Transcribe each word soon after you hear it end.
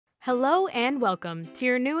Hello and welcome to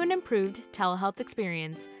your new and improved telehealth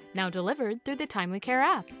experience, now delivered through the TimelyCare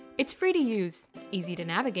app. It's free to use, easy to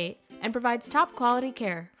navigate, and provides top quality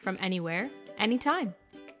care from anywhere, anytime.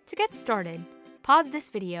 To get started, pause this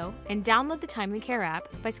video and download the TimelyCare app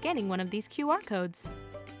by scanning one of these QR codes.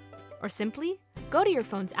 Or simply go to your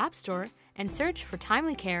phone's app store and search for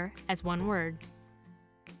TimelyCare as one word.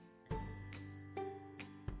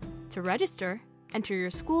 To register, enter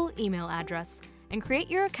your school email address and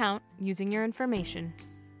create your account using your information.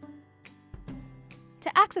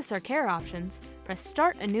 To access our care options, press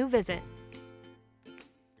Start a New Visit.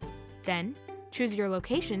 Then, choose your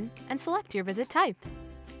location and select your visit type.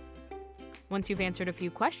 Once you've answered a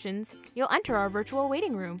few questions, you'll enter our virtual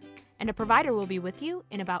waiting room, and a provider will be with you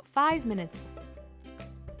in about 5 minutes.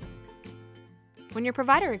 When your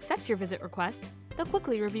provider accepts your visit request, they'll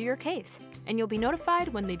quickly review your case, and you'll be notified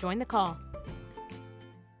when they join the call.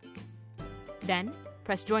 Then,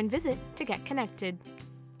 press Join Visit to get connected.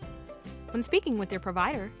 When speaking with your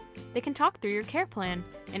provider, they can talk through your care plan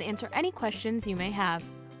and answer any questions you may have,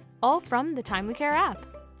 all from the TimelyCare app.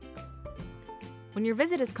 When your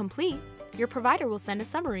visit is complete, your provider will send a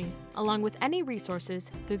summary, along with any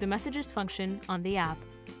resources through the Messages function on the app.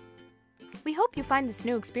 We hope you find this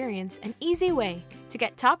new experience an easy way to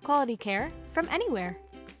get top quality care from anywhere.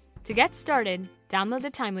 To get started, download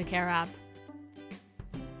the TimelyCare app.